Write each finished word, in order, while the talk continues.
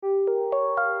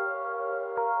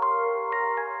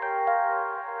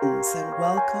Greetings and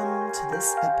welcome to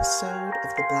this episode of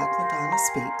The Black Madonna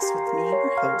Speaks with me,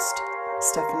 your host,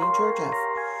 Stephanie Georgiev.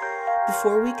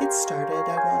 Before we get started,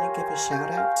 I want to give a shout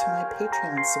out to my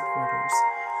Patreon supporters.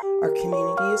 Our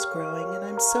community is growing and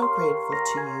I'm so grateful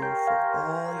to you for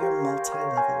all your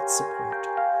multi-leveled support.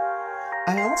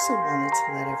 I also wanted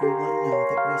to let everyone know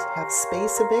that we have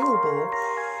space available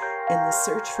in the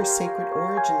Search for Sacred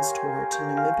Origins tour to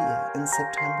Namibia in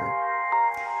September.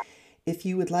 If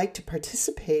you would like to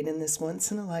participate in this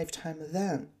once-in-a-lifetime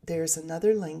event, there's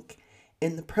another link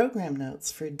in the program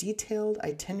notes for a detailed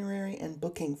itinerary and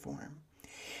booking form.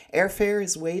 Airfare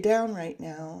is way down right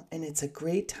now, and it's a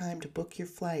great time to book your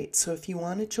flight, so if you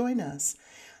want to join us,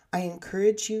 I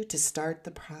encourage you to start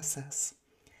the process.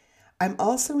 I'm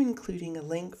also including a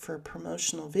link for a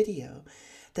promotional video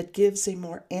that gives a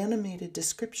more animated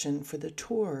description for the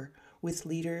tour with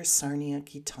leader Sarnia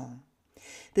Guiton.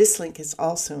 This link is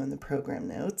also in the program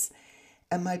notes,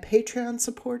 and my Patreon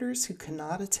supporters who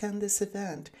cannot attend this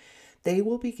event, they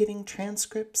will be getting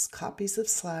transcripts, copies of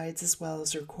slides, as well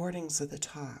as recordings of the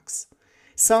talks.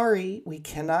 Sorry, we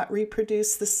cannot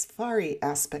reproduce the safari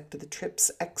aspect of the trip's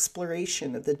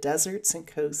exploration of the deserts and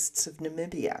coasts of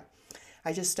Namibia.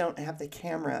 I just don't have the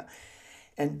camera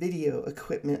and video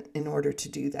equipment in order to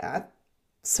do that.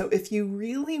 So if you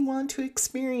really want to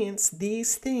experience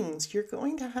these things, you're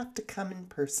going to have to come in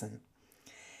person.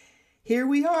 Here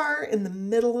we are in the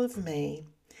middle of May,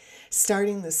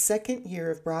 starting the second year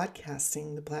of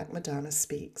broadcasting The Black Madonna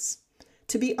Speaks.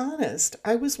 To be honest,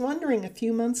 I was wondering a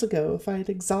few months ago if I had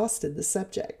exhausted the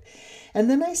subject, and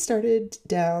then I started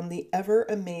down the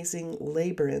ever-amazing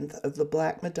labyrinth of The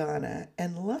Black Madonna,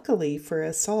 and luckily for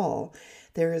us all,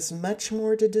 there is much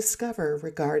more to discover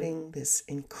regarding this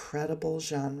incredible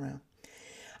genre.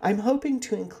 I'm hoping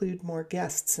to include more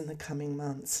guests in the coming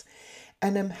months,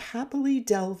 and am happily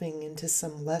delving into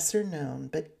some lesser-known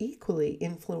but equally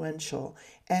influential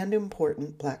and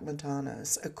important Black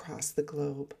Madonnas across the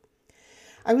globe.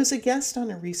 I was a guest on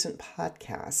a recent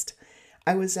podcast.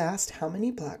 I was asked how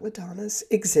many Black Madonnas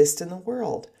exist in the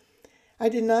world. I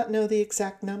did not know the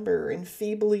exact number and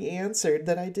feebly answered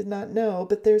that I did not know,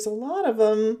 but there's a lot of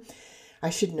them. I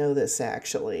should know this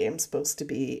actually. I'm supposed to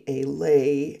be a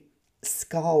lay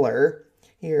scholar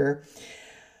here.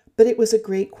 But it was a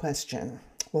great question.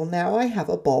 Well, now I have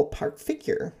a ballpark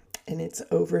figure, and it's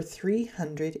over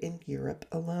 300 in Europe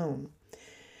alone.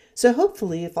 So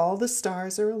hopefully, if all the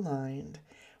stars are aligned,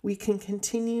 we can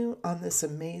continue on this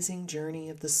amazing journey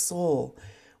of the soul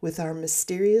with our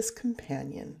mysterious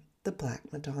companion, the Black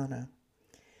Madonna.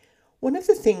 One of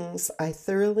the things I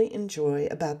thoroughly enjoy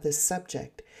about this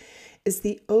subject is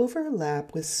the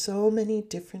overlap with so many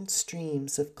different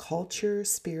streams of culture,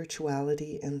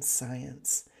 spirituality, and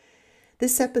science.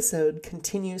 This episode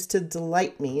continues to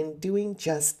delight me in doing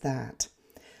just that.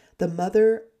 The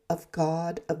Mother of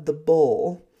God of the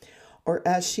Bull, or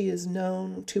as she is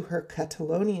known to her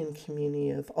Catalonian community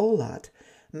of Olat,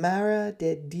 Mare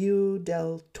de Déu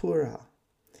del Tura.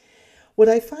 What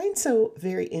I find so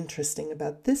very interesting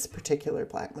about this particular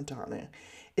Black Madonna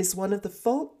is one of the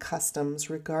folk customs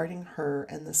regarding her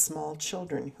and the small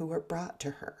children who are brought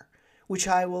to her, which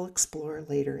I will explore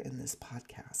later in this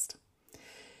podcast.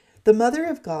 The Mother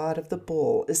of God of the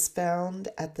Bull is found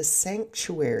at the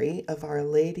sanctuary of Our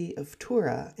Lady of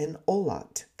Tura in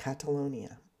Olat,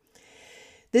 Catalonia.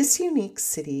 This unique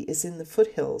city is in the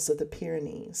foothills of the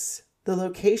Pyrenees. The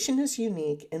location is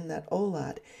unique in that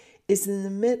Olat is in the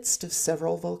midst of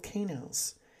several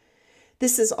volcanoes.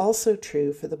 This is also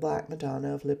true for the Black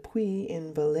Madonna of Le Puy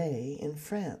in Valais in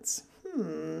France.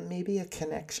 Maybe a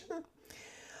connection?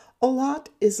 Olat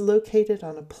is located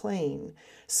on a plain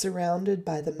surrounded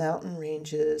by the mountain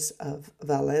ranges of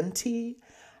Valenti,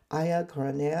 Aya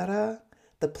Granera,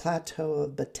 the plateau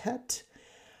of Batet,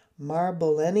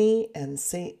 Marboleni, and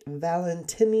Saint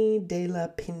Valentini de la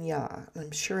Pina.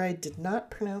 I'm sure I did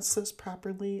not pronounce those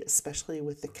properly, especially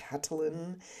with the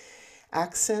Catalan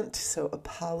accent, so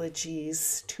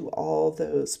apologies to all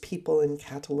those people in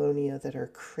Catalonia that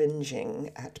are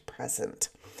cringing at present.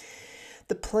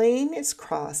 The plain is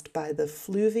crossed by the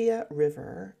Fluvia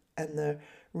River and the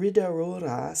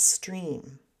Ridaroura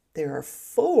stream. There are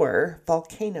 4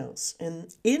 volcanoes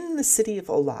in the city of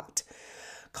Olat,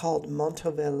 called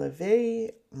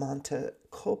Monteveleve, Monte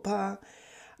Copa,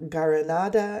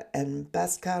 Garanada, and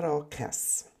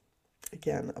Bascaroques.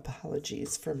 Again,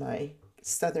 apologies for my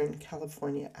Southern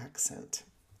California accent.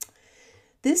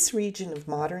 This region of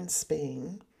modern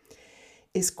Spain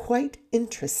is quite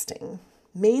interesting,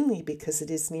 mainly because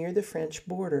it is near the French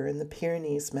border in the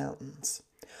Pyrenees Mountains.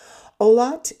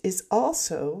 Olat is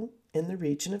also in the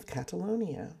region of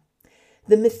Catalonia.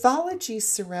 The mythology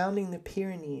surrounding the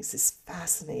Pyrenees is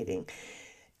fascinating,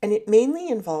 and it mainly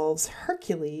involves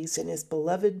Hercules and his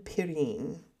beloved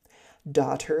Pyrrhine,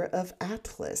 daughter of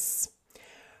Atlas.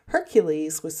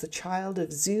 Hercules was the child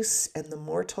of Zeus and the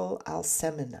mortal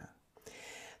Alcmena.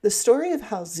 The story of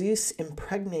how Zeus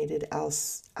impregnated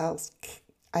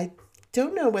I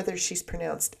don't know whether she's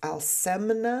pronounced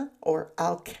Alcmena or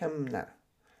Alcmena.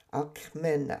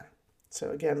 Alcmena.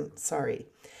 So again, sorry.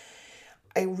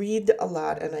 I read a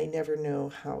lot and I never know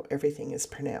how everything is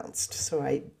pronounced, so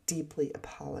I deeply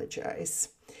apologize.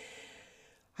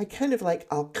 I kind of like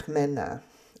Alcmena.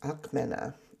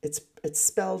 Alcmena. It's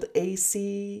spelled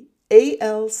Alcmena.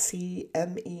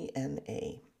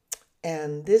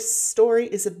 And this story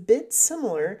is a bit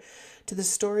similar to the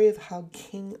story of how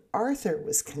King Arthur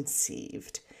was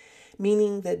conceived,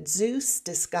 meaning that Zeus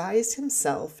disguised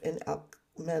himself in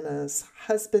Alcmena's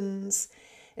husband's,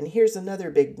 and here's another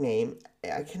big name,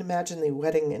 I can imagine the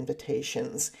wedding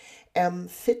invitations,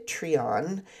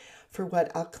 Amphitryon, for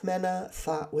what Alcmena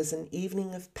thought was an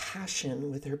evening of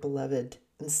passion with her beloved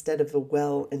instead of a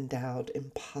well-endowed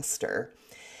impostor.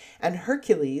 And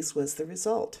Hercules was the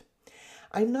result.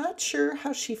 I'm not sure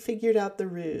how she figured out the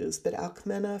ruse, but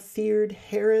Alcmena feared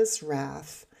Hera's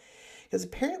wrath, because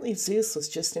apparently Zeus was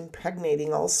just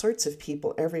impregnating all sorts of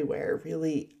people everywhere,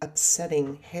 really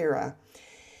upsetting Hera.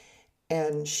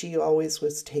 And she always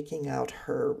was taking out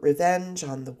her revenge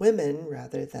on the women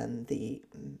rather than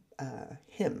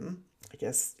him. I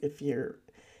guess if you're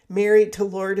married to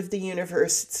Lord of the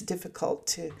Universe, it's difficult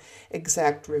to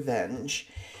exact revenge.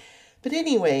 But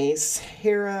anyways,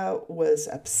 Hera was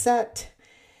upset.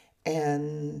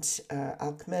 And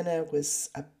Alcmena was,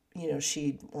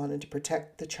 she wanted to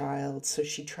protect the child, so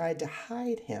she tried to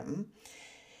hide him.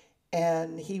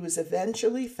 And he was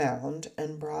eventually found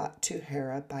and brought to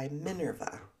Hera by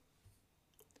Minerva.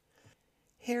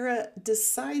 Hera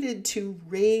decided to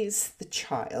raise the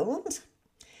child,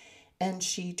 and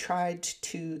she tried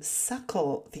to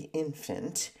suckle the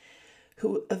infant,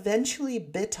 who eventually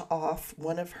bit off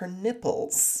one of her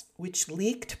nipples, which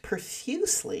leaked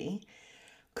profusely,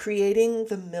 creating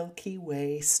the Milky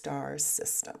Way star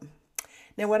system.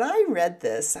 Now, when I read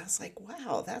this, I was like,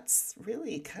 wow, that's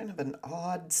really kind of an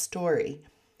odd story.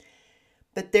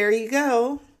 But there you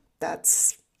go.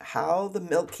 That's how the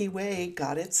Milky Way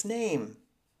got its name.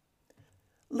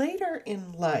 Later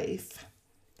in life,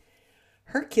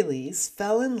 Hercules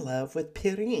fell in love with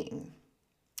Pyrrhine,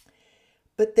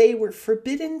 but they were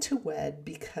forbidden to wed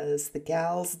because the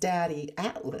gal's daddy,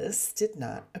 Atlas, did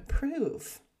not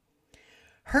approve.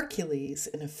 Hercules,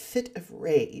 in a fit of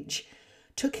rage,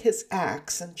 took his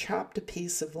axe and chopped a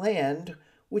piece of land,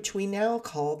 which we now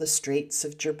call the Straits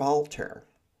of Gibraltar.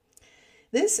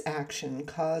 This action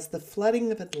caused the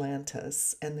flooding of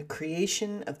Atlantis and the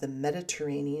creation of the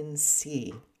Mediterranean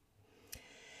Sea.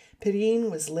 Pyrrhine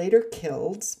was later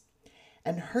killed,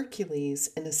 and Hercules,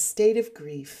 in a state of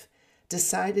grief,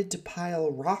 decided to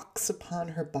pile rocks upon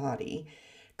her body,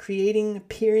 creating the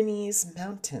Pyrenees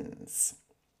Mountains.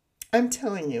 I'm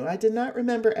telling you, I did not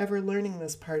remember ever learning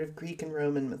this part of Greek and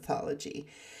Roman mythology.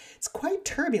 It's quite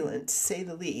turbulent, to say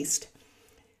the least,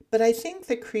 but I think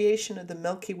the creation of the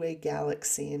Milky Way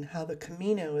galaxy and how the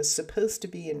Camino is supposed to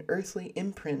be an earthly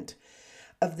imprint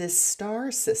of this star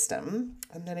system,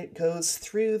 and then it goes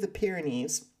through the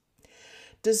Pyrenees,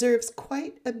 deserves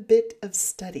quite a bit of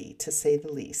study, to say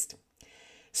the least.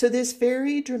 So this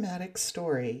very dramatic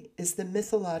story is the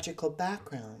mythological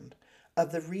background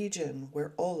of the region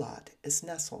where Olat is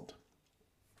nestled.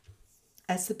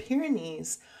 As the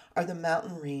Pyrenees are the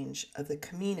mountain range of the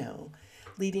Camino,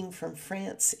 leading from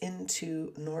France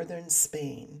into northern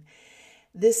Spain,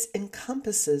 this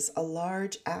encompasses a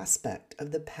large aspect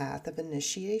of the path of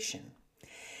initiation.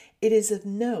 It is of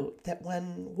note that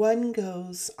when one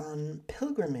goes on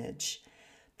pilgrimage,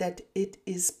 that it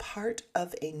is part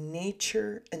of a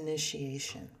nature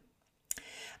initiation.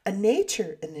 A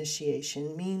nature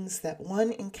initiation means that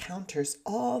one encounters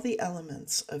all the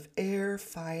elements of air,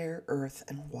 fire, earth,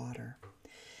 and water.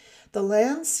 The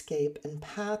landscape and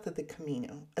path of the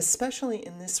Camino, especially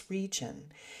in this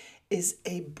region, is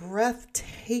a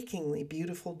breathtakingly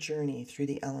beautiful journey through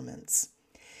the elements.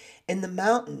 In the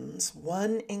mountains,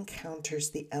 one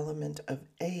encounters the element of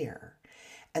air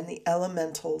and the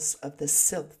elementals of the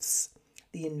sylphs,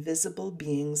 the invisible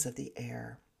beings of the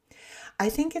air. I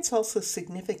think it's also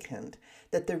significant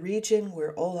that the region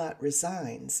where Olat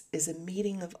resides is a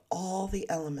meeting of all the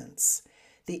elements,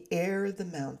 the air of the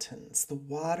mountains, the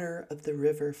water of the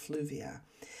river Fluvia,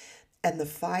 and the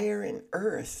fire and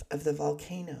earth of the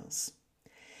volcanoes.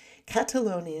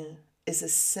 Catalonia is a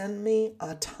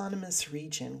semi-autonomous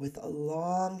region with a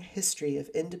long history of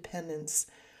independence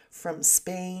from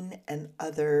Spain and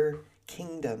other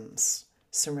kingdoms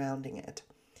surrounding it.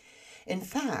 In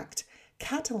fact,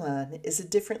 Catalan is a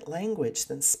different language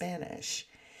than Spanish,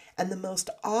 and the most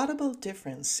audible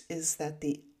difference is that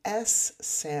the S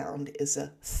sound is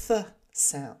a th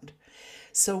sound.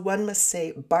 So one must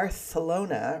say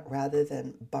Barcelona rather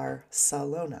than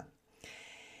Barcelona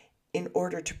in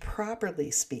order to properly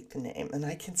speak the name, and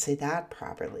I can say that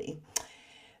properly.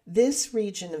 This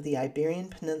region of the Iberian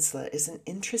Peninsula is an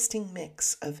interesting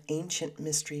mix of ancient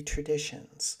mystery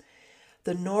traditions.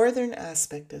 The northern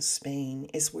aspect of Spain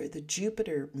is where the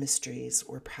Jupiter mysteries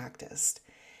were practiced,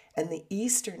 and the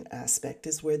eastern aspect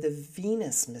is where the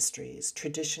Venus mysteries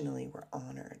traditionally were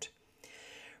honored.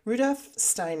 Rudolf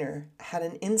Steiner had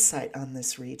an insight on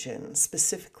this region,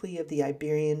 specifically of the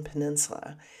Iberian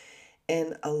Peninsula,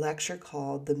 in a lecture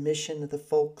called The Mission of the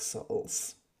Folk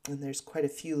Souls. And there's quite a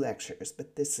few lectures,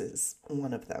 but this is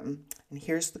one of them. And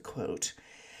here's the quote: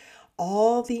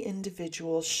 "All the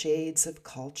individual shades of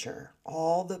culture,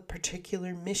 all the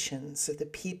particular missions of the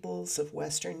peoples of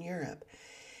Western Europe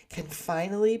can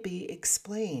finally be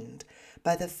explained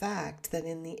by the fact that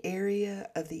in the area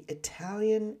of the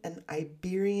Italian and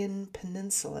Iberian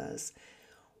peninsulas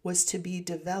was to be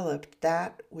developed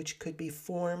that which could be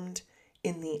formed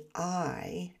in the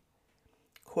I,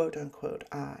 quote unquote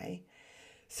I,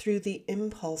 through the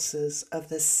impulses of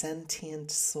the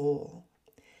sentient soul.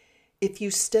 If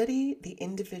you study the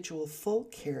individual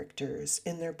folk characters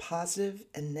in their positive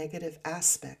and negative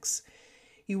aspects,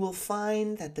 you will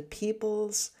find that the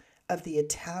peoples of the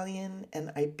Italian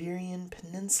and Iberian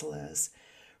peninsulas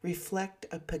reflect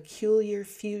a peculiar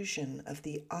fusion of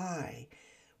the I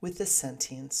with the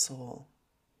sentient soul."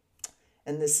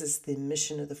 And this is the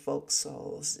Mission of the Folk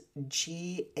Souls,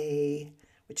 GA,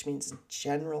 which means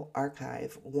General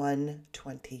Archive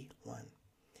 121.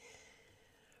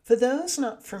 For those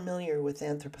not familiar with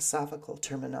anthroposophical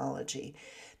terminology,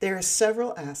 there are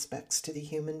several aspects to the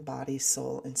human body,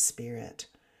 soul, and spirit.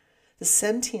 The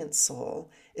sentient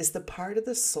soul is the part of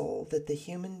the soul that the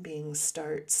human being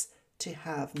starts to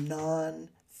have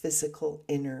non-physical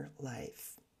inner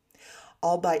life,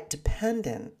 albeit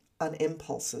dependent on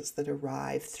impulses that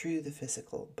arrive through the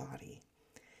physical body.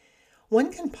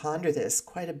 One can ponder this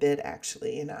quite a bit,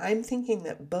 actually, and I'm thinking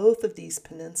that both of these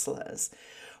peninsulas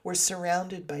were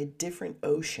surrounded by different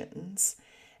oceans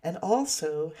and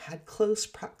also had close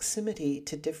proximity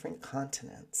to different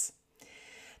continents.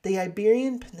 The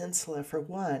Iberian Peninsula, for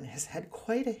one, has had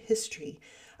quite a history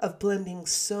of blending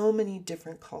so many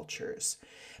different cultures,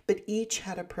 but each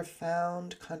had a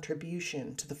profound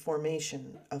contribution to the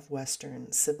formation of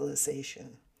Western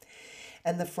civilization.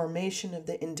 And the formation of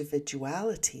the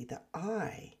individuality, the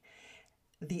I,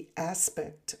 the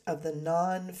aspect of the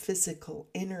non-physical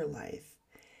inner life,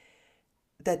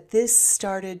 that this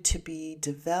started to be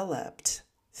developed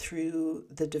through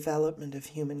the development of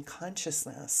human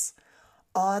consciousness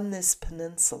on this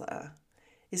peninsula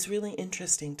is really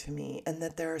interesting to me, and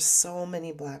that there are so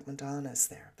many Black Madonnas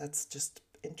there. That's just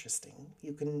interesting.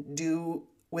 You can do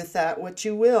with that what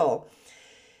you will.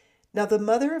 Now, the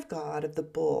Mother of God of the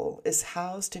Bull is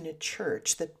housed in a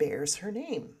church that bears her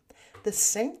name, the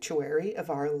Sanctuary of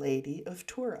Our Lady of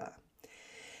Tura.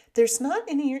 There's not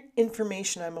any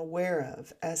information I'm aware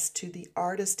of as to the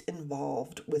artist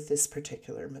involved with this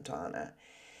particular Madonna,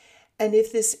 and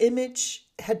if this image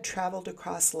had traveled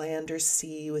across land or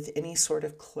sea with any sort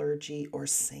of clergy or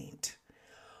saint.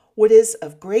 What is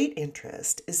of great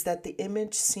interest is that the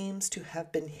image seems to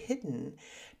have been hidden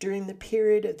during the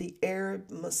period of the Arab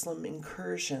Muslim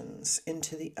incursions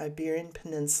into the Iberian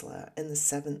Peninsula in the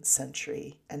 7th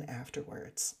century and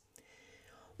afterwards.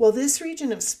 While this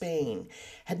region of Spain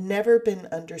had never been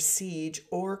under siege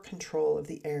or control of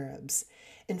the Arabs,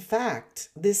 in fact,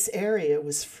 this area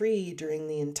was free during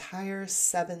the entire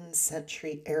 7th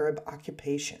century Arab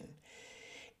occupation.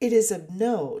 It is of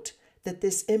note that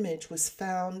this image was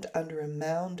found under a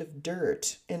mound of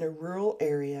dirt in a rural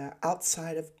area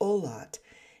outside of Olat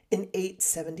in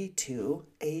 872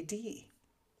 AD.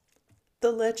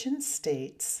 The legend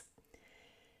states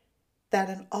that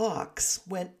an ox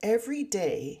went every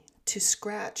day to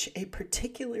scratch a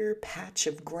particular patch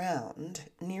of ground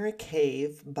near a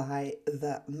cave by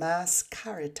the Mas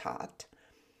Caritat,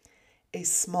 a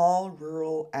small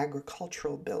rural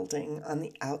agricultural building on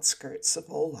the outskirts of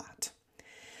Olat.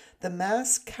 The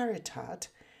Mas Caritat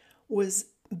was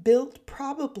built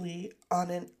probably on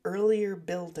an earlier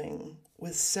building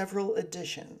with several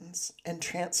additions and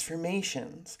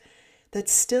transformations that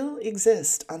still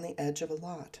exist on the edge of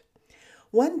Olat.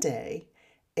 One day,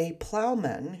 a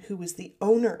plowman who was the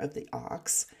owner of the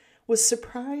ox was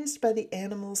surprised by the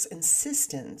animal's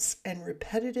insistence and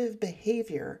repetitive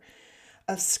behavior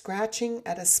of scratching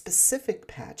at a specific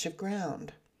patch of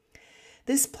ground.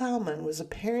 This plowman was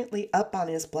apparently up on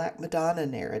his Black Madonna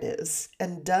narratives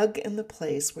and dug in the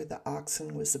place where the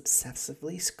oxen was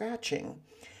obsessively scratching,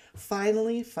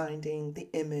 finally finding the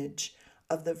image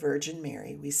of the Virgin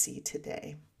Mary we see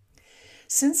today.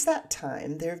 Since that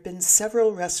time, there have been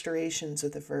several restorations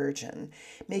of the Virgin,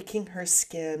 making her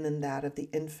skin and that of the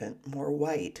infant more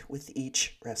white with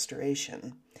each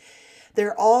restoration. There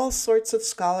are all sorts of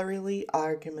scholarly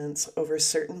arguments over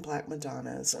certain Black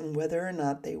Madonnas and whether or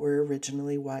not they were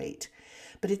originally white,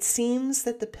 but it seems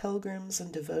that the pilgrims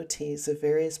and devotees of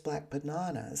various Black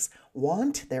Madonnas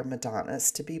want their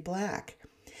Madonnas to be black.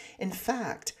 In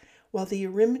fact, while the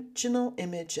original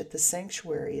image at the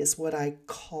sanctuary is what I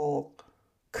call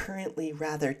currently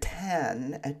rather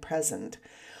tan at present,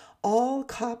 all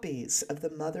copies of the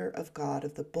Mother of God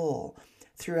of the Bull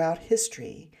throughout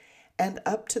history and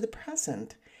up to the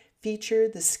present feature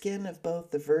the skin of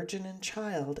both the Virgin and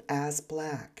Child as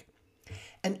black.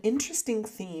 An interesting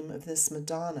theme of this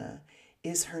Madonna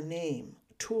is her name,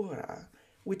 Tura,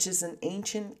 which is an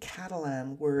ancient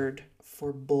Catalan word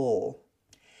for bull.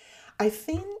 I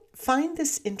find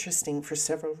this interesting for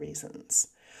several reasons.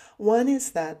 One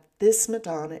is that this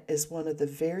Madonna is one of the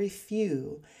very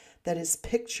few that is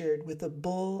pictured with a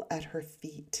bull at her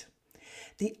feet.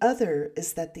 The other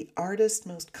is that the artist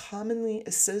most commonly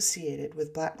associated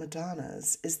with Black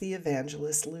Madonnas is the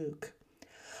evangelist Luke.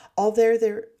 Although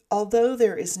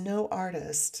there is no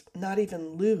artist, not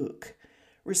even Luke,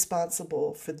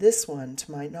 responsible for this one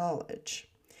to my knowledge.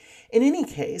 In any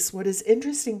case, what is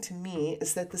interesting to me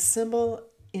is that the symbol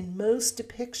in most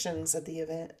depictions of the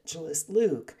evangelist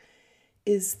Luke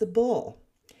is the bull.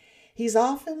 He's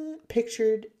often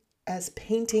pictured as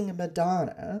painting a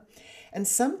Madonna, and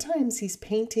sometimes he's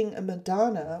painting a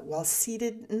Madonna while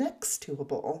seated next to a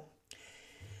bull.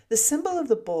 The symbol of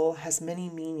the bull has many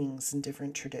meanings in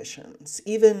different traditions,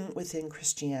 even within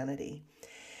Christianity.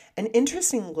 An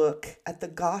interesting look at the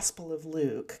Gospel of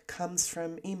Luke comes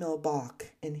from Emil Bock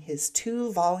in his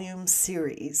 2-volume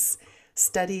series,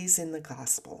 Studies in the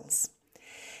Gospels.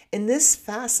 In this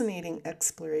fascinating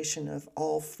exploration of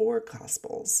all 4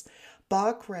 Gospels,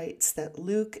 Bock writes that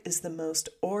Luke is the most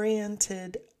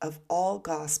oriented of all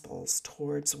Gospels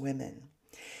towards women,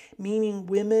 meaning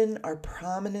women are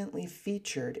prominently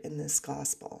featured in this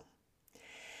Gospel.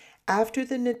 After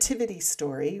the Nativity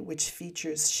story, which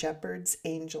features shepherds,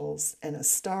 angels, and a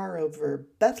star over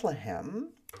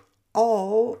Bethlehem,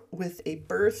 all with a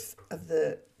birth of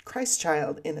the Christ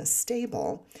child in a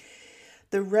stable,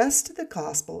 the rest of the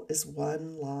Gospel is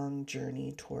one long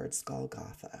journey towards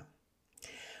Golgotha.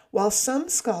 While some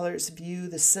scholars view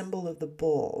the symbol of the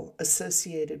bull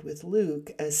associated with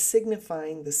Luke as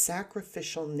signifying the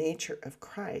sacrificial nature of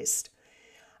Christ,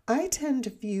 I tend to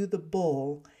view the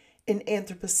bull in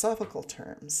anthroposophical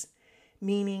terms,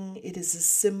 meaning it is a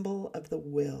symbol of the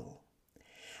will.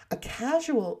 A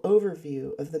casual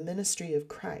overview of the ministry of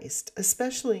Christ,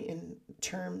 especially in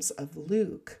terms of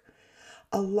Luke,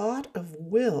 a lot of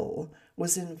will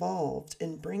was involved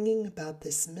in bringing about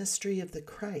this mystery of the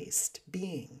Christ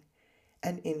being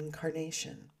an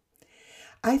incarnation.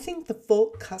 I think the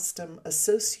folk custom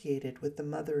associated with the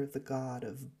Mother of the God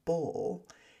of Bull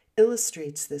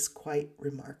illustrates this quite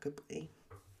remarkably.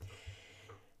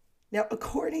 Now,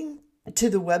 according to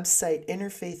the website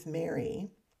Interfaith Mary,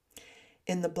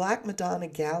 in the Black Madonna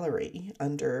Gallery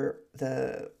under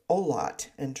the Olot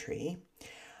entry,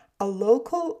 a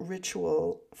local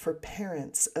ritual for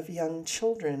parents of young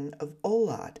children of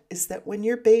Olot is that when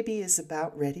your baby is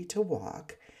about ready to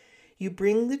walk, you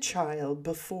bring the child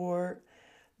before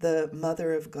the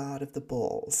Mother of God of the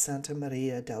Bull, Santa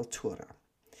Maria del Tura.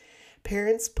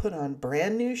 Parents put on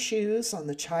brand new shoes on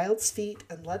the child's feet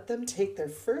and let them take their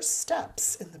first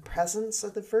steps in the presence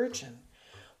of the Virgin,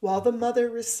 while the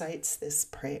mother recites this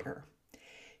prayer.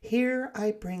 Here I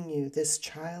bring you this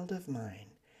child of mine,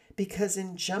 because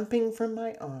in jumping from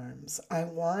my arms, I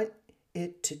want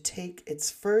it to take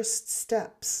its first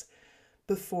steps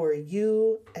before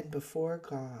you and before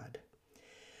God.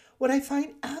 What I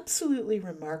find absolutely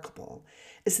remarkable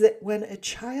is that when a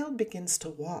child begins to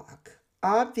walk,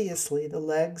 obviously the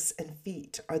legs and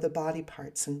feet are the body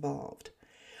parts involved.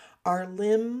 Our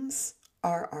limbs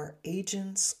are our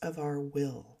agents of our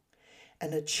will.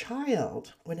 And a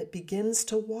child, when it begins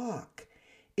to walk,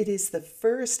 it is the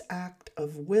first act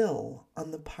of will on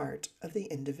the part of the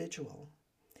individual.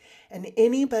 And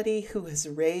anybody who has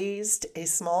raised a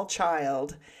small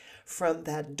child From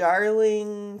that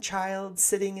darling child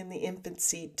sitting in the infant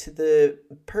seat to the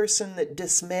person that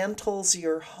dismantles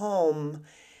your home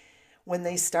when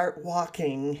they start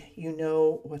walking, you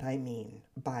know what I mean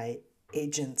by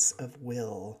agents of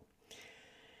will.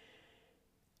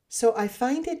 So I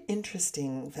find it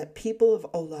interesting that people of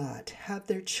Olat have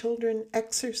their children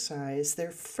exercise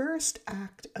their first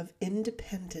act of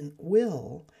independent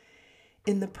will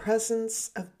in the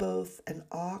presence of both an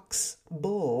ox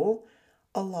bull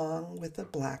along with a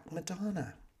Black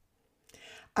Madonna.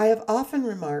 I have often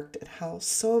remarked at how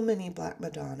so many Black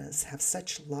Madonnas have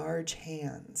such large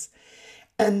hands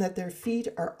and that their feet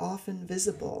are often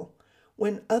visible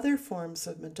when other forms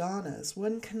of Madonnas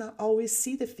one cannot always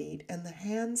see the feet and the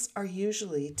hands are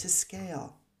usually to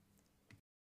scale.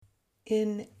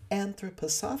 In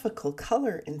anthroposophical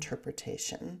color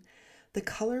interpretation, the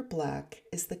color black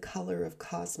is the color of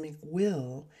cosmic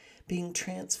will being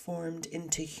transformed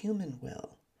into human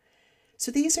will.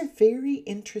 So these are very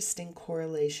interesting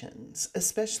correlations,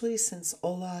 especially since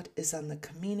Olat is on the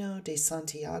Camino de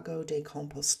Santiago de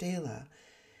Compostela.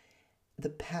 The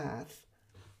path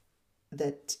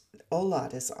that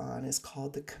Olat is on is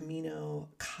called the Camino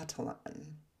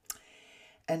Catalan.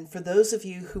 And for those of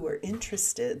you who are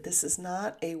interested, this is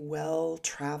not a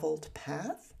well-traveled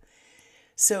path.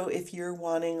 So if you're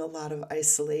wanting a lot of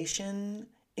isolation,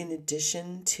 in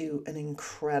addition to an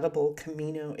incredible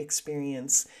Camino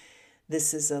experience,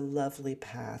 this is a lovely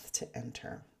path to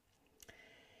enter.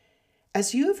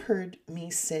 As you have heard me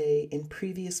say in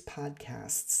previous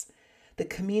podcasts, the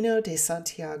Camino de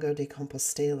Santiago de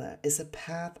Compostela is a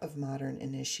path of modern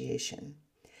initiation.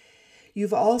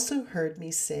 You've also heard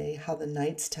me say how the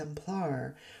Knights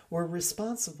Templar were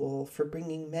responsible for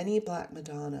bringing many Black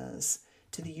Madonnas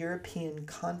to the European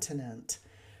continent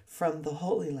from the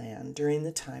Holy Land during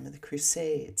the time of the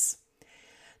Crusades.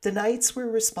 The Knights were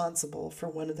responsible for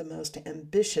one of the most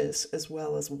ambitious as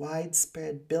well as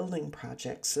widespread building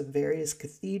projects of various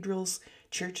cathedrals,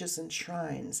 churches, and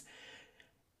shrines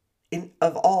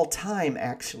of all time,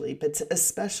 actually, but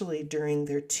especially during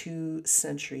their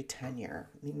 2-century tenure.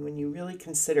 I mean, when you really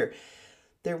consider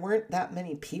there weren't that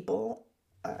many people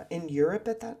in Europe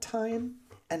at that time,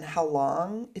 and how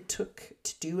long it took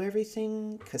to do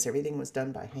everything, because everything was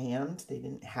done by hand. They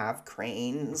didn't have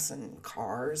cranes and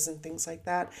cars and things like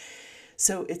that.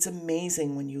 So it's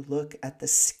amazing when you look at the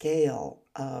scale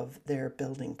of their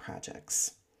building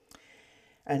projects.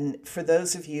 And for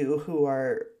those of you who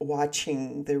are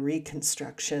watching the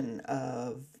reconstruction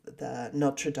of the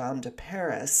Notre Dame de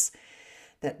Paris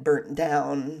that burnt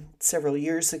down several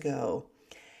years ago,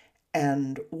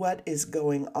 and what is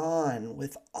going on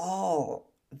with all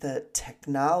the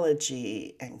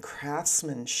technology and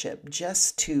craftsmanship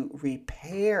just to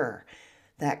repair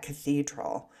that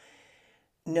cathedral,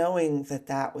 knowing that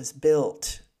that was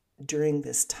built during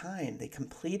this time, they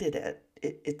completed it,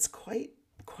 it's quite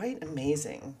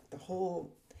amazing. The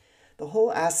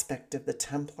whole aspect of the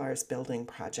Templars building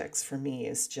projects for me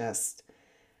is just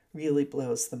really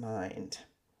blows the mind.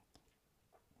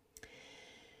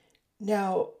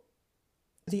 Now,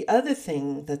 the other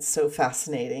thing that's so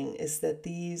fascinating is that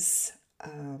these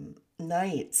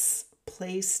knights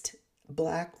placed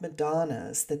Black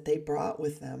Madonnas that they brought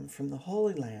with them from the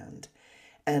Holy Land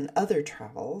and other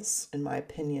travels, in my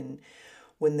opinion,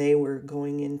 when they were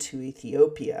going into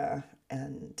Ethiopia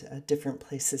and different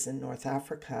places in North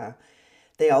Africa,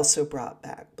 they also brought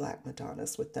back Black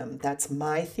Madonnas with them. That's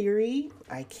my theory.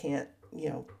 I can't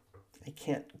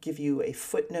give you a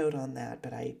footnote on that,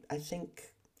 but I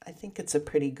think it's a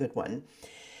pretty good one.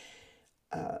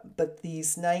 But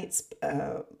these knights,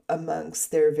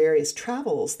 amongst their various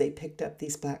travels, they picked up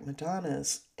these Black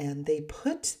Madonnas and they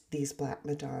put these Black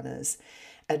Madonnas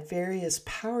at various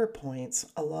power points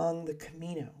along the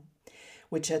Camino,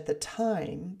 which at the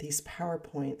time, these power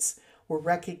points were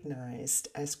recognized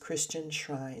as Christian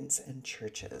shrines and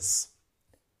churches.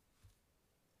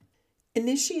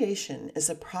 Initiation is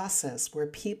a process where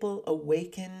people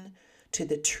awaken to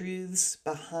the truths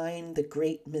behind the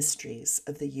great mysteries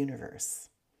of the universe.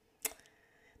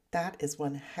 That is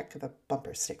one heck of a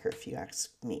bumper sticker, if you ask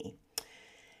me.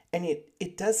 And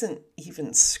it doesn't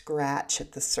even scratch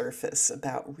at the surface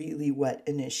about really what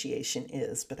initiation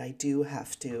is, but I do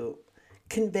have to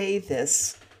convey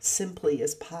this simply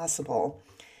as possible.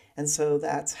 And so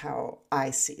that's how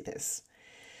I see this.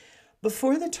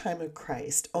 Before the time of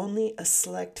Christ, only a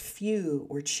select few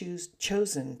were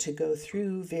chosen to go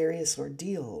through various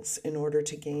ordeals in order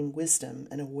to gain wisdom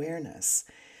and awareness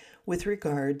with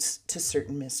regards to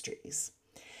certain mysteries.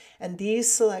 And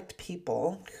these select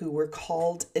people, who were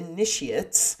called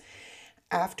initiates,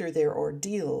 after their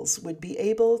ordeals, would be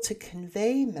able to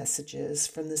convey messages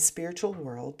from the spiritual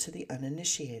world to the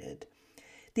uninitiated.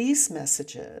 These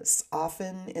messages,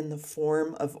 often in the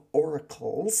form of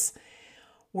oracles,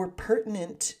 were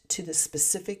pertinent to the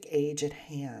specific age at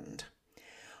hand.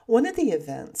 One of the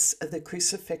events of the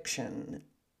crucifixion,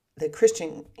 the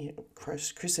Christian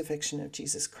crucifixion of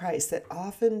Jesus Christ, that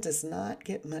often does not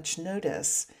get much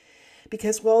notice,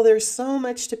 because, well, there's so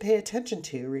much to pay attention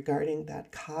to regarding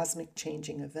that cosmic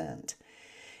changing event,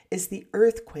 is the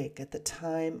earthquake at the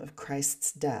time of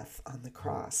Christ's death on the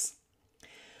cross.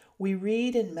 We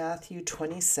read in Matthew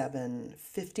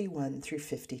 27:51 through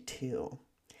 52.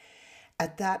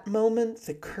 At that moment,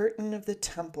 the curtain of the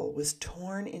temple was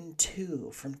torn in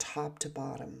two from top to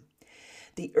bottom.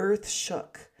 The earth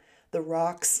shook, the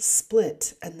rocks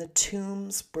split, and the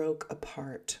tombs broke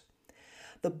apart.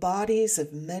 The bodies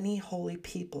of many holy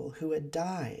people who had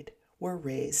died were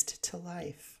raised to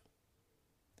life.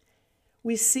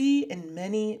 We see in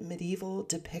many medieval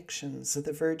depictions of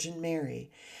the Virgin Mary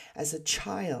as a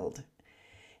child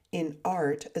in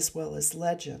art as well as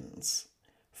legends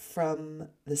from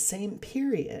the same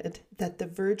period that the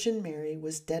Virgin Mary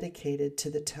was dedicated to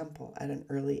the temple at an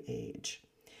early age.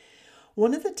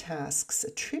 One of the tasks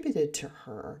attributed to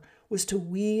her was to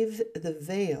weave the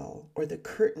veil or the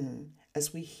curtain,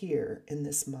 as we hear in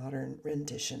this modern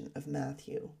rendition of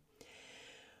Matthew.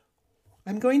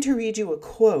 I'm going to read you a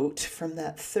quote from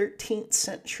that 13th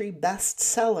century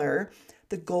bestseller,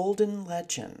 The Golden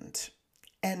Legend.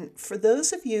 And for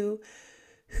those of you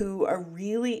who are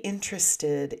really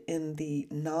interested in the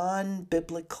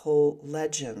non-biblical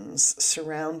legends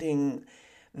surrounding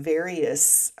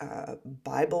various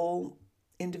Bible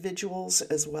individuals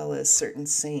as well as certain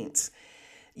saints,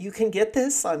 you can get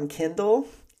this on Kindle.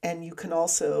 And you can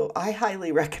also, I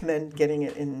highly recommend getting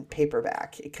it in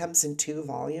paperback. It comes in 2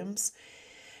 volumes,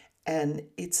 and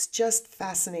it's just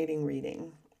fascinating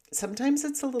reading. Sometimes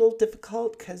it's a little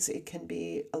difficult because it can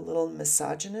be a little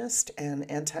misogynist and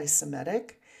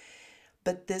anti-Semitic,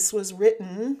 but this was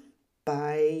written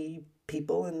by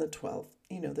people in the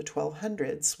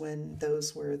 1200s, when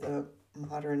those were the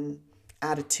modern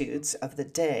attitudes of the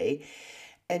day,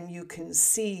 and you can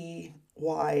see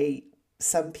why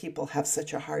some people have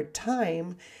such a hard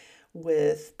time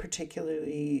with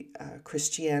particularly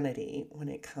Christianity when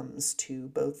it comes to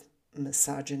both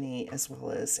misogyny as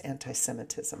well as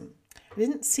anti-Semitism. I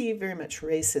didn't see very much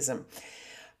racism,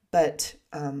 but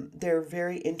they're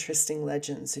very interesting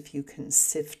legends if you can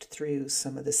sift through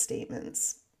some of the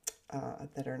statements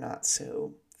that are not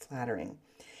so flattering.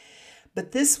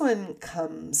 But this one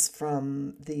comes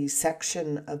from the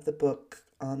section of the book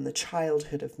on the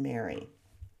childhood of Mary.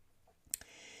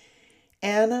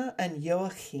 Anna and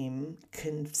Joachim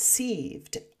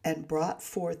conceived and brought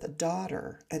forth a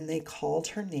daughter, and they called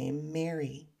her name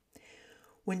Mary.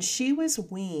 When she was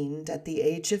weaned at the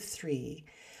age of 3,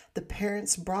 the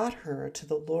parents brought her to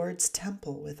the Lord's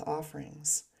temple with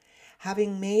offerings.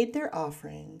 Having made their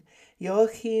offering,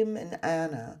 Joachim and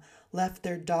Anna left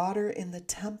their daughter in the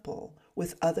temple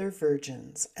with other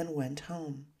virgins and went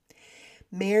home.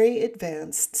 Mary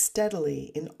advanced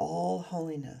steadily in all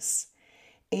holiness.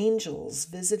 Angels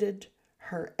visited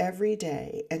her every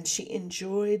day, and she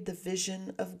enjoyed the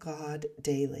vision of God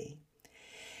daily.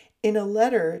 In a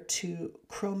letter to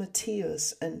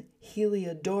Chromatius and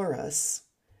Heliodorus,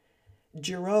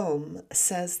 Jerome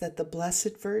says that the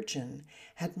Blessed Virgin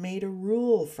had made a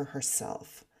rule for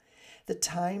herself. The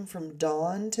time from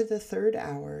dawn to the 3rd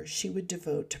hour she would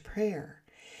devote to prayer,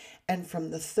 and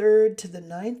from the 3rd to the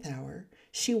 9th hour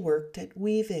she worked at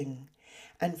weaving,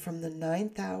 and from the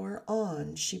 9th hour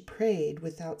on she prayed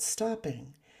without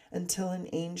stopping until an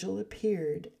angel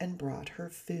appeared and brought her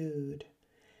food.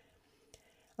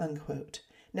 Unquote.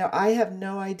 Now, I have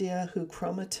no idea who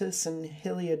Chromatus and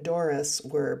Heliodorus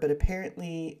were, but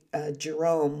apparently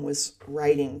Jerome was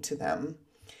writing to them,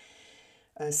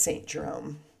 St.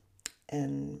 Jerome,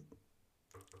 and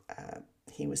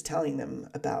he was telling them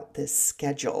about this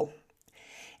schedule.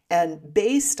 And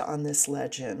based on this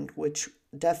legend, which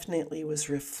definitely was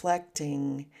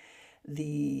reflecting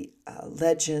the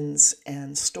legends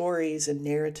and stories and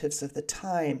narratives of the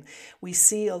time, we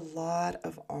see a lot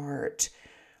of art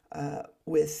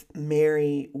with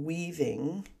Mary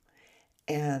weaving,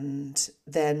 and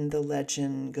then the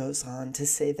legend goes on to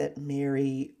say that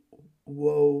Mary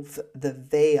wove the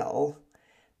veil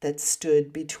that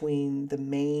stood between the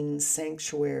main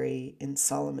sanctuary in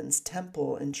Solomon's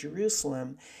temple in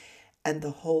Jerusalem and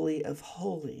the Holy of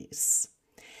Holies.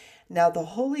 Now, the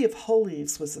Holy of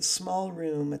Holies was a small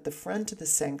room at the front of the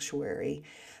sanctuary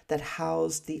that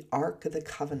housed the Ark of the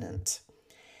Covenant.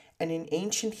 And in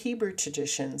ancient Hebrew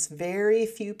traditions, very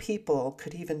few people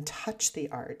could even touch the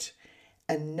art,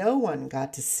 and no one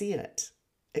got to see it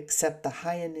except the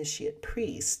high initiate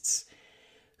priests,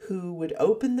 who would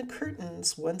open the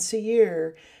curtains once a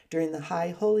year during the high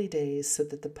holy days so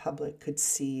that the public could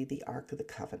see the Ark of the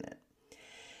Covenant.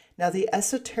 Now, the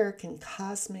esoteric and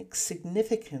cosmic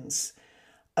significance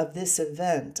of this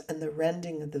event and the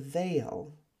rending of the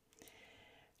veil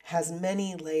has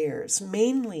many layers,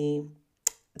 mainly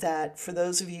that for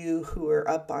those of you who are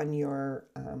up on your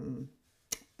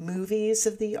movies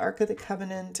of the Ark of the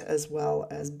Covenant, as well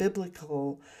as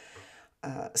biblical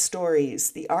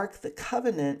stories, the Ark of the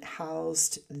Covenant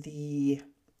housed the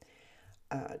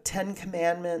 10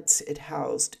 Commandments. It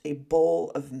housed a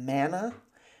bowl of manna,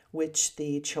 which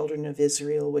the children of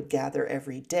Israel would gather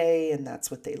every day, and that's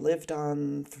what they lived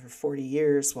on for 40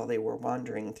 years while they were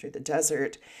wandering through the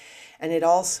desert. And it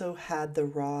also had the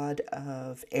rod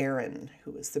of Aaron, who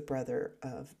was the brother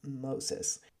of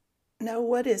Moses. Now,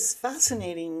 what is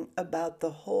fascinating about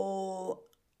the whole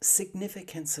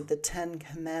significance of the 10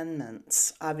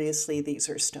 Commandments, obviously these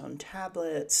are stone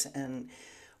tablets and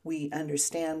we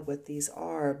understand what these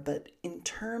are, but in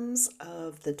terms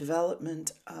of the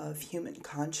development of human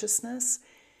consciousness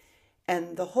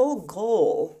and the whole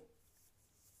goal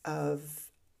of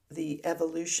the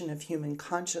evolution of human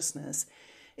consciousness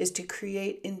is to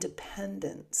create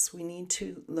independence. We need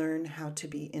to learn how to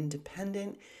be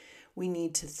independent. We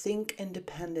need to think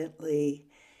independently.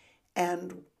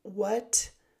 And what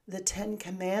the 10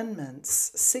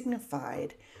 Commandments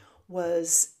signified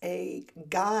was a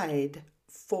guide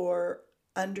for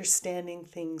understanding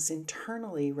things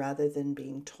internally rather than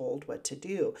being told what to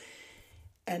do.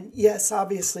 And yes,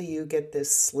 obviously you get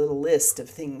this little list of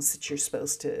things that you're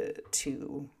supposed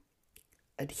to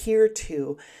adhere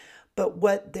to, but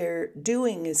what they're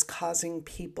doing is causing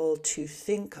people to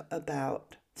think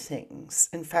about things.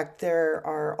 In fact, there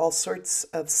are all sorts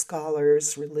of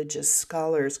scholars, religious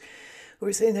scholars, who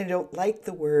are saying they don't like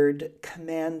the word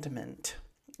commandment.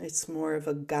 It's more of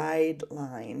a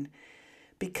guideline,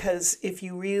 because if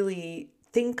you really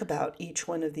think about each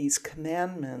one of these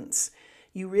commandments,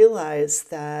 you realize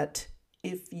that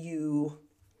if you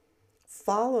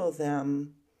follow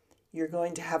them, you're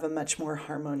going to have a much more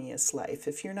harmonious life.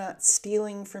 If you're not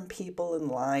stealing from people and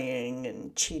lying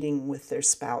and cheating with their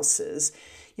spouses,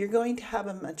 you're going to have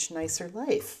a much nicer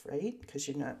life, right? Because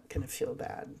you're not going to feel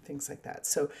bad, things like that.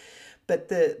 So, but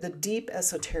the deep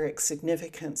esoteric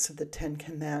significance of the 10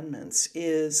 Commandments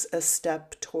is a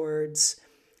step towards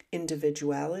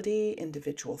individuality,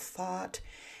 individual thought,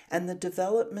 and the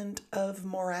development of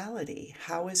morality.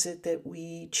 How is it that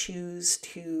we choose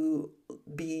to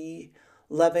be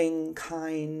loving,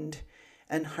 kind,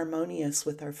 and harmonious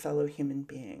with our fellow human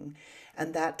being?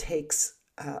 And that takes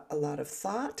a lot of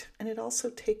thought, and it also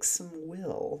takes some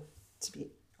will, to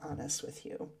be honest with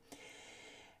you.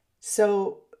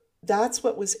 So that's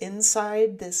what was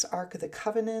inside this Ark of the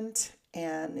Covenant,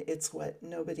 and it's what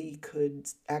nobody could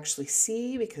actually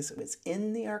see because it was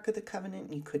in the Ark of the Covenant,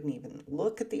 and you couldn't even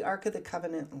look at the Ark of the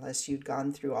Covenant unless you'd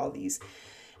gone through all these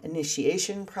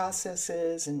initiation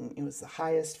processes, and it was the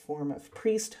highest form of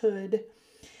priesthood.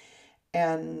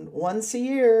 And once a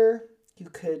year, you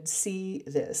could see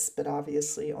this, but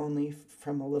obviously only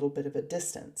from a little bit of a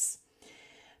distance.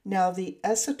 Now, the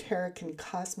esoteric and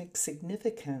cosmic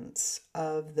significance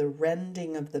of the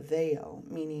rending of the veil,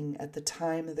 meaning at the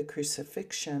time of the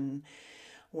crucifixion,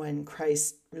 when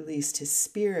Christ released his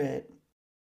spirit,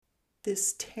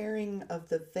 this tearing of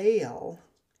the veil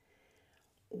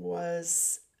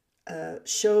was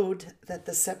showed that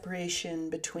the separation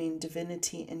between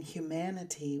divinity and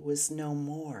humanity was no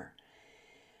more.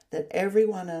 That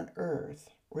everyone on earth,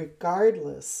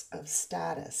 regardless of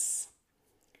status,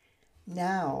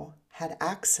 now had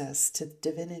access to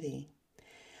divinity.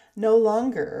 No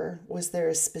longer was there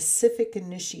a specific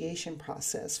initiation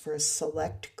process for a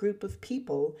select group of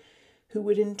people who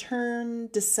would in turn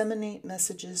disseminate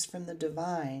messages from the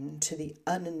divine to the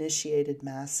uninitiated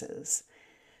masses.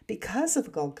 Because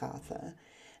of Golgotha,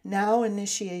 now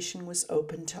initiation was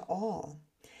open to all.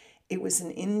 It was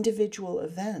an individual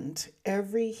event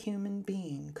every human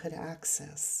being could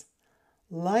access.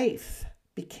 Life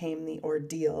became the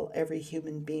ordeal every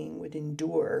human being would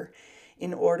endure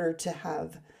in order to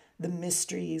have the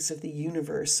mysteries of the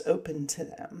universe open to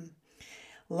them.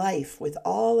 Life, with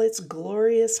all its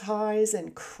glorious highs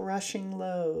and crushing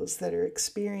lows that are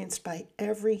experienced by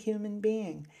every human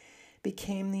being,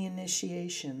 became the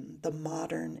initiation, the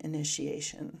modern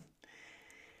initiation.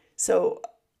 So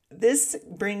this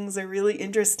brings a really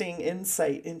interesting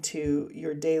insight into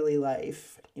your daily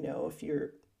life. You know, if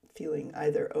you're feeling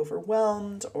either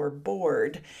overwhelmed or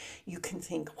bored, you can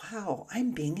think, wow,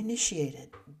 I'm being initiated,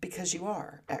 because you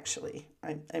are actually.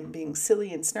 I'm being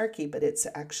silly and snarky, but it's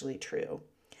actually true.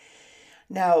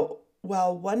 Now,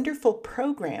 while wonderful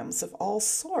programs of all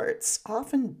sorts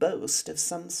often boast of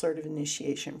some sort of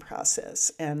initiation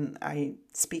process, and I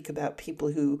speak about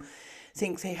people who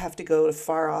think they have to go to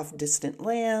far off distant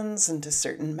lands and to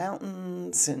certain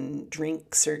mountains and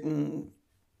drink certain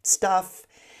stuff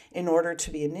in order to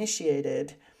be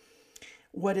initiated,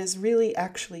 what is really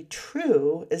actually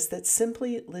true is that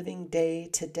simply living day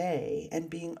to day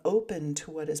and being open to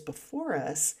what is before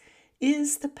us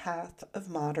is the path of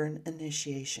modern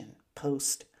initiation,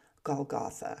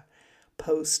 post-Golgotha,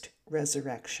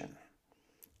 post-resurrection.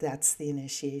 That's the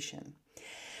initiation.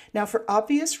 Now, for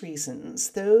obvious reasons,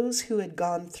 those who had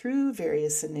gone through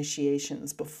various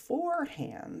initiations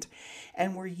beforehand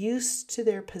and were used to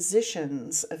their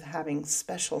positions of having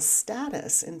special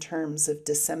status in terms of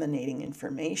disseminating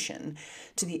information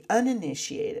to the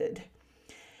uninitiated,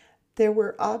 there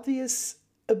were obvious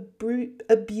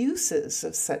abuses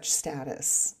of such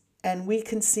status. And we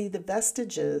can see the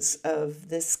vestiges of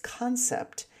this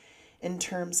concept in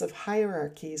terms of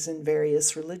hierarchies in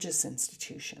various religious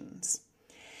institutions.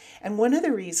 And one of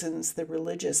the reasons the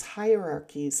religious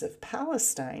hierarchies of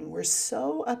Palestine were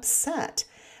so upset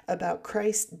about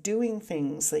Christ doing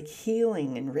things like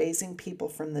healing and raising people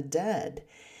from the dead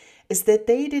is that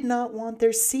they did not want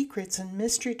their secrets and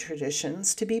mystery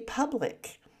traditions to be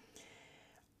public.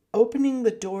 Opening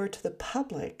the door to the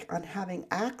public on having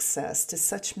access to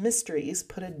such mysteries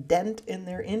put a dent in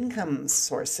their income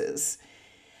sources,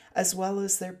 as well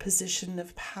as their position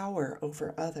of power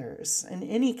over others. In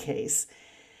any case,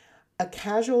 a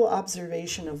casual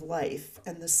observation of life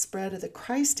and the spread of the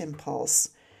Christ impulse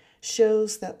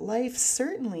shows that life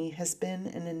certainly has been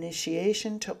an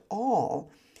initiation to all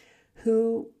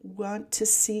who want to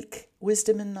seek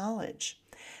wisdom and knowledge.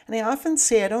 And I often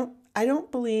say I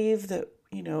don't believe that,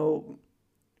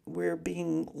 we're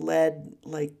being led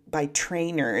like by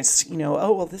trainers,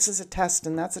 oh, well, this is a test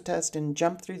and that's a test and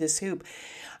jump through this hoop.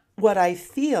 What I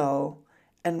feel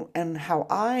and how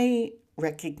I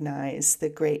recognize the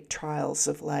great trials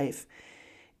of life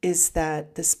is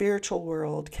that the spiritual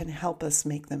world can help us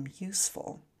make them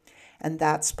useful. And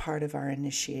that's part of our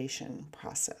initiation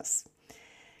process.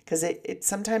 Because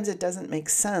sometimes it doesn't make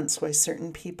sense why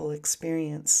certain people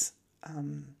experience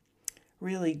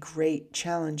really great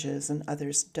challenges and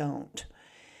others don't.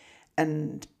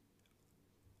 And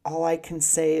all I can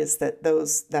say is that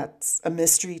that's a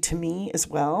mystery to me as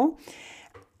well.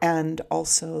 And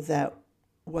also that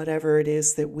whatever it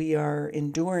is that we are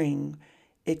enduring,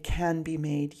 it can be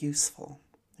made useful.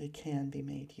 It can be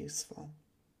made useful.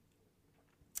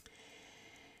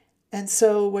 And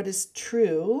so what is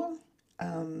true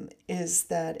is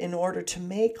that in order to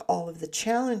make all of the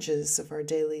challenges of our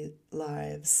daily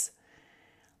lives,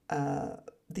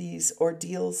 these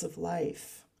ordeals of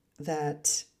life,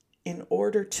 that in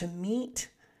order to meet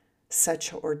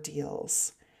such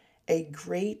ordeals, a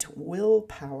great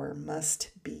willpower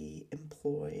must be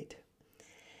employed.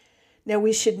 Now,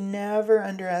 we should never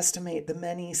underestimate the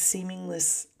many seemingly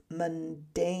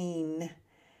mundane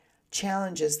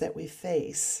challenges that we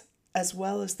face, as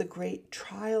well as the great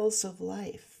trials of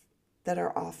life that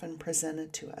are often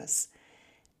presented to us.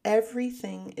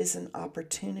 Everything is an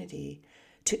opportunity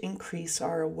to increase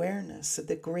our awareness of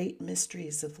the great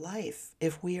mysteries of life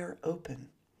if we are open.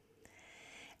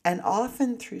 And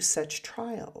often through such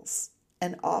trials,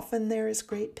 and often there is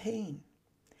great pain.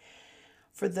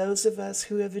 For those of us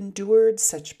who have endured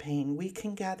such pain, we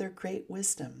can gather great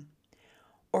wisdom,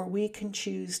 or we can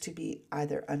choose to be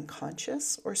either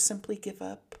unconscious or simply give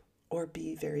up or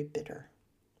be very bitter.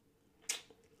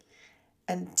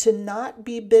 And to not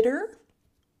be bitter,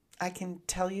 I can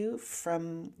tell you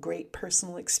from great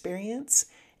personal experience,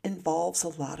 involves a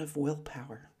lot of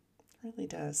willpower. It really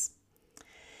does.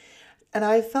 And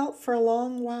I felt for a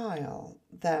long while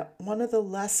that one of the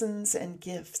lessons and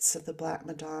gifts of the Black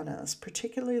Madonnas,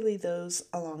 particularly those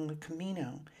along the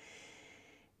Camino,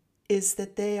 is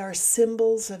that they are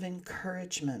symbols of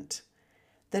encouragement,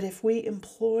 that if we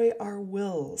employ our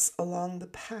wills along the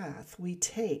path we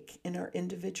take in our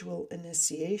individual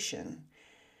initiation,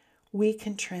 we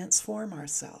can transform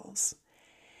ourselves.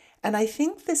 And I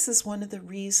think this is one of the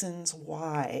reasons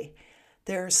why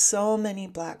there are so many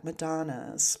Black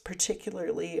Madonnas,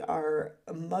 particularly our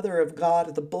Mother of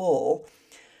God, the Bull,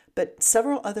 but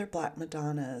several other Black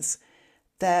Madonnas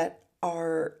that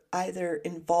are either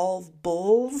involve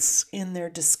bulls in their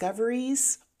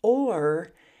discoveries,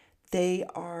 or they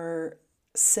are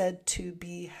said to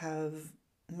have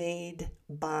made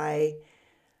by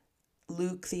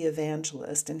Luke the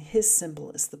evangelist, and his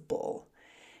symbol is the bull,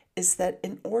 is that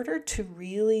in order to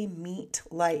really meet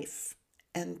life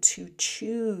and to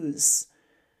choose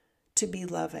to be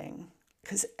loving,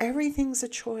 because everything's a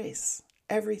choice,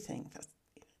 everything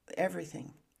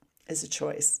is a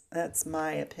choice. That's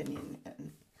my opinion.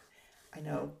 And I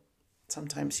know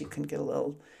sometimes you can get a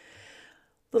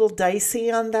little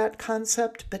dicey on that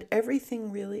concept, but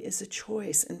everything really is a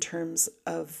choice in terms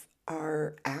of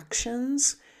our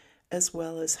actions as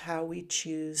well as how we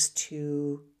choose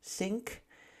to think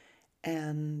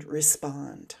and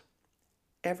respond.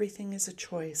 Everything is a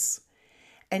choice.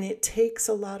 And it takes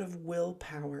a lot of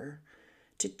willpower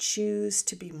to choose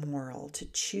to be moral, to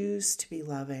choose to be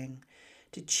loving,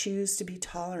 to choose to be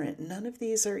tolerant. None of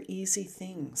these are easy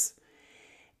things.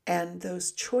 And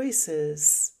those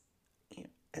choices,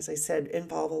 as I said,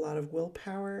 involve a lot of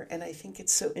willpower. And I think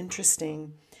it's so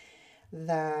interesting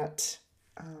that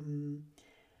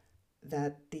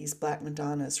that these Black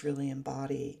Madonnas really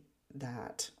embody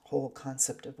that whole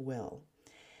concept of will.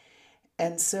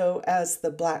 And so as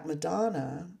the Black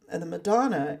Madonna, and the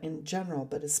Madonna in general,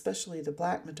 but especially the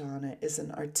Black Madonna, is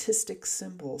an artistic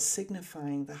symbol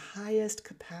signifying the highest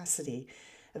capacity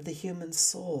of the human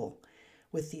soul,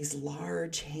 with these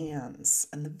large hands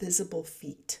and the visible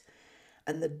feet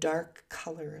and the dark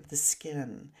color of the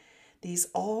skin. These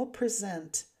all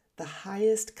present the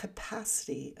highest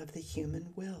capacity of the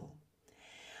human will.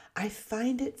 I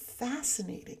find it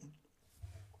fascinating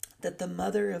that the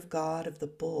Mother of God of the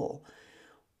Bull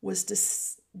was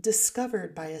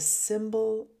discovered by a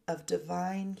symbol of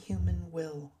divine human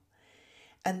will,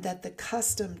 and that the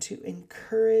custom to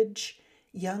encourage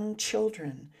young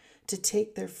children to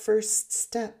take their first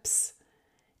steps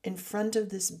in front of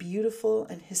this beautiful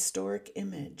and historic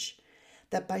image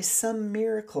that by some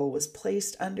miracle was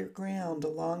placed underground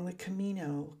along the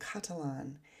Camino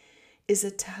Catalan is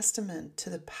a testament to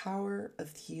the power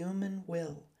of human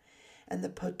will and the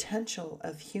potential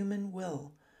of human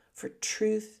will for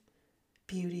truth,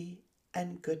 beauty,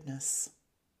 and goodness.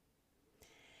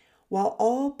 While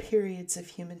all periods of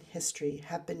human history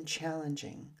have been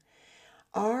challenging,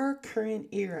 our current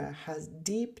era has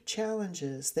deep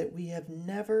challenges that we have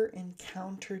never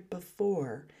encountered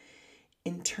before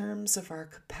in terms of our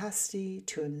capacity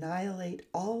to annihilate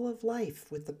all of life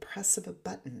with the press of a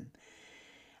button,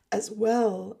 as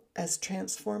well as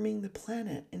transforming the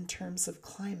planet in terms of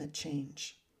climate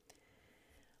change.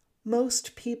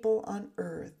 Most people on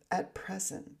Earth at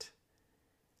present,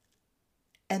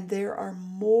 and there are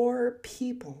more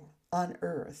people on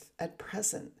Earth at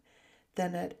present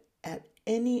than at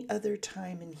any other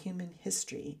time in human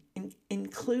history,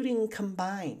 including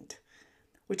combined,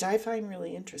 which I find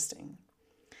really interesting.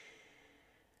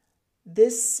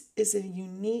 This is a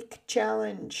unique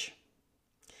challenge.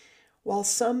 While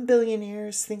some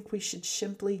billionaires think we should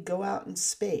simply go out in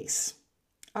space,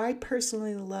 I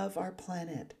personally love our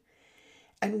planet,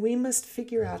 and we must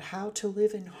figure out how to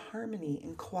live in harmony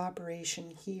and cooperation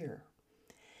here.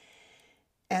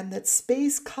 And that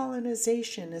space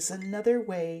colonization is another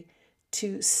way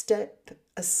to step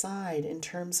aside in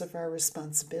terms of our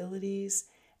responsibilities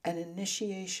and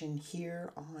initiation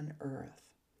here on Earth.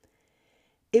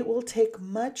 It will take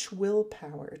much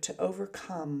willpower to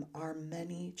overcome our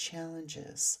many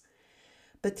challenges.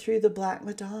 But through the Black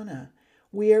Madonna,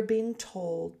 we are being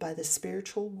told by the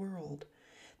spiritual world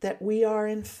that we are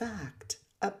in fact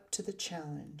up to the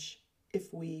challenge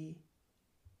if we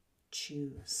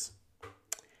choose.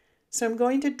 So I'm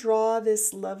going to draw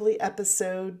this lovely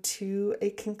episode to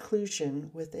a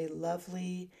conclusion with a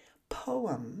lovely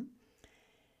poem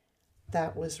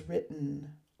that was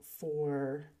written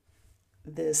for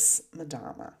this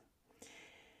Madonna.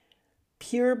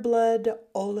 Pure blood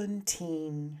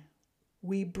Ollantine,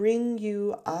 we bring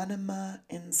you anima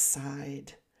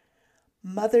inside.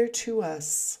 Mother to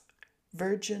us,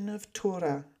 Virgin of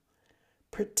Tura,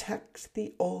 protect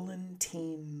the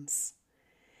Ollantines.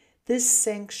 This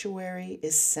sanctuary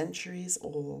is centuries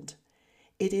old.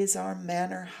 It is our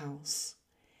manor house.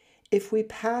 If we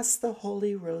pass the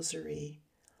Holy Rosary,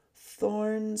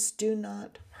 thorns do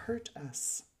not hurt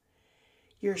us.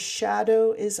 Your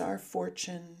shadow is our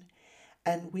fortune,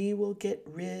 and we will get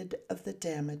rid of the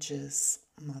damages,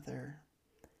 Mother.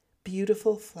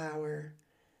 Beautiful flower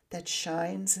that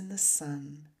shines in the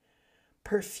sun,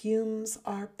 perfumes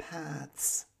our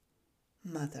paths,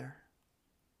 Mother.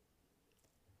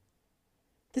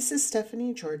 This is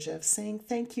Stephanie Georgiev saying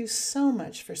thank you so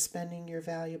much for spending your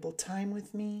valuable time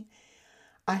with me.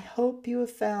 I hope you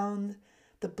have found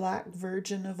the Black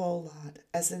Virgin of Olot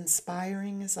as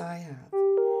inspiring as I have,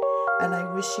 and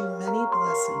I wish you many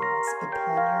blessings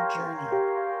upon your journey,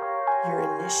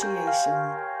 your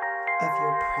initiation of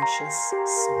your precious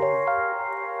soul.